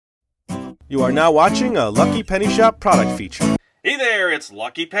You are now watching a Lucky Penny Shop product feature. Hey there, it's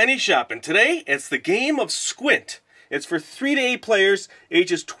Lucky Penny Shop, and today it's the game of Squint. It's for 3 to 8 players,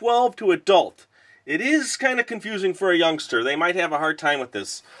 ages 12 to adult. It is kind of confusing for a youngster. They might have a hard time with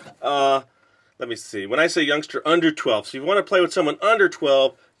this. Let me see. When I say youngster, under 12. So if you want to play with someone under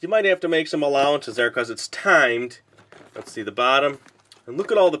 12, you might have to make some allowances there because it's timed. Let's see the bottom. And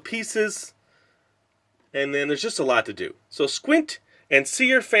look at all the pieces. And then there's just a lot to do. So Squint and see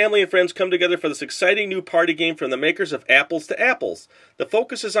your family and friends come together for this exciting new party game from the makers of Apples to Apples. The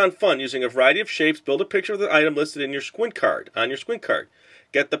focus is on fun. Using a variety of shapes, build a picture of the item listed in your Squint card, on your Squint card.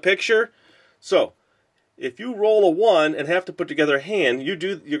 Get the picture? So, if you roll a 1 and have to put together a hand, you're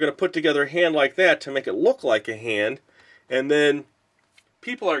going to put together a hand like that to make it look like a hand, and then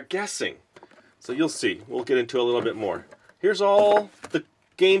people are guessing. So you'll see. We'll get into it a little bit more. Here's all the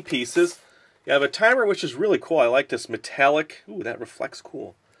game pieces. You have a timer, which is really cool. I like this metallic. Ooh, that reflects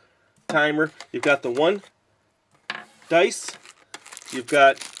cool. Timer. You've got the 1 dice. You've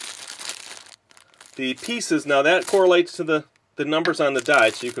got the pieces. Now that correlates to the numbers on the die,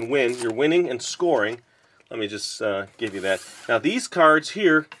 so you can win. You're winning and scoring. Let me just give you that. Now these cards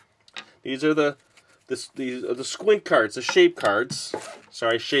here, these are the Squint cards, the shape cards.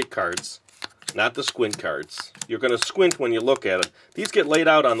 Sorry, shape cards. Not the Squint cards. You're going to squint when you look at it. These get laid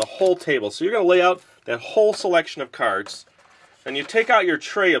out on the whole table. So you're going to lay out that whole selection of cards. And you take out your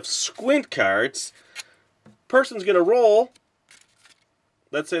tray of Squint cards. Person's going to roll.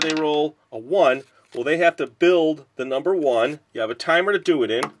 Let's say they roll a 1. Well, they have to build the number 1. You have a timer to do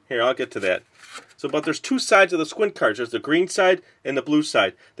it in. Here, I'll get to that. So, but there's 2 sides of the Squint cards. There's the green side and the blue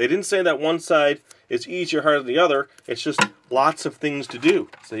side. They didn't say that one side is easier, harder than the other. It's just lots of things to do.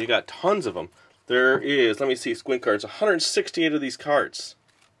 So you got tons of them. There is, let me see, Squint cards, 168 of these cards.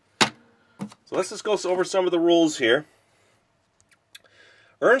 So let's just go over some of the rules here.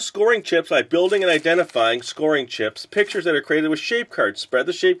 Earn scoring chips by building and identifying scoring chips, pictures that are created with shape cards. Spread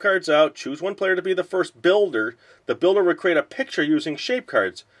the shape cards out. Choose one player to be the first builder. The builder will create a picture using shape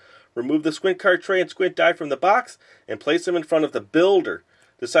cards. Remove the Squint card tray and Squint die from the box and place them in front of the builder.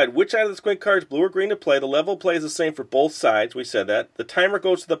 Decide which side of the Squint card is blue or green to play. The level of play is the same for both sides. We said that. The timer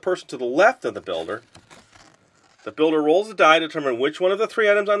goes to the person to the left of the builder. The builder rolls the die to determine which one of the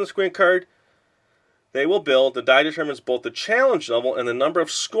 3 items on the Squint card they will build. The die determines both the challenge level and the number of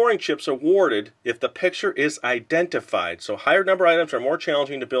scoring chips awarded if the picture is identified. So higher number of items are more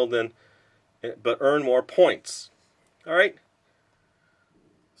challenging to build in, but earn more points. All right?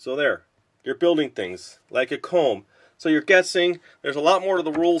 So there. You're building things like a comb. So you're guessing. There's a lot more to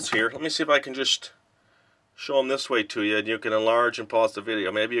the rules here. Let me see if I can just show them this way to you, and you can enlarge and pause the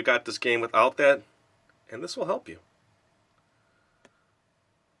video. Maybe you got this game without that, and this will help you.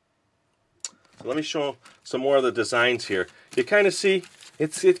 So let me show some more of the designs here. You kind of see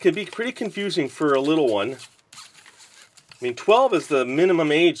it can be pretty confusing for a little one. I mean, 12 is the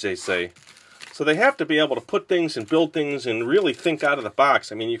minimum age, they say. So they have to be able to put things and build things and really think out of the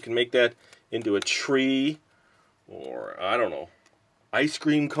box. I mean, you can make that into a tree, or, I don't know, ice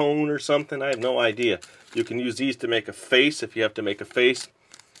cream cone or something. I have no idea. You can use these to make a face if you have to make a face.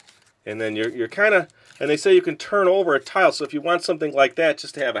 And then you're kind of, and they say you can turn over a tile. So if you want something like that,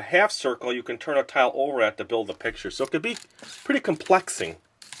 just to have a half circle, you can turn a tile over at to build a picture. So it could be pretty complexing.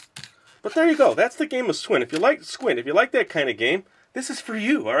 But there you go. That's the game of Squint. If you like Squint, if you like that kind of game, this is for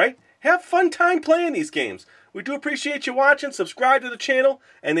you, all right? Have fun time playing these games. We do appreciate you watching. Subscribe to the channel,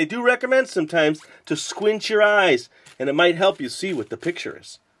 and they do recommend sometimes to squint your eyes, and it might help you see what the picture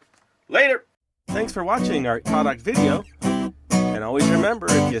is. Later. Thanks for watching our product video. And always remember,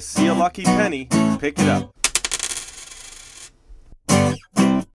 if you see a lucky penny, pick it up.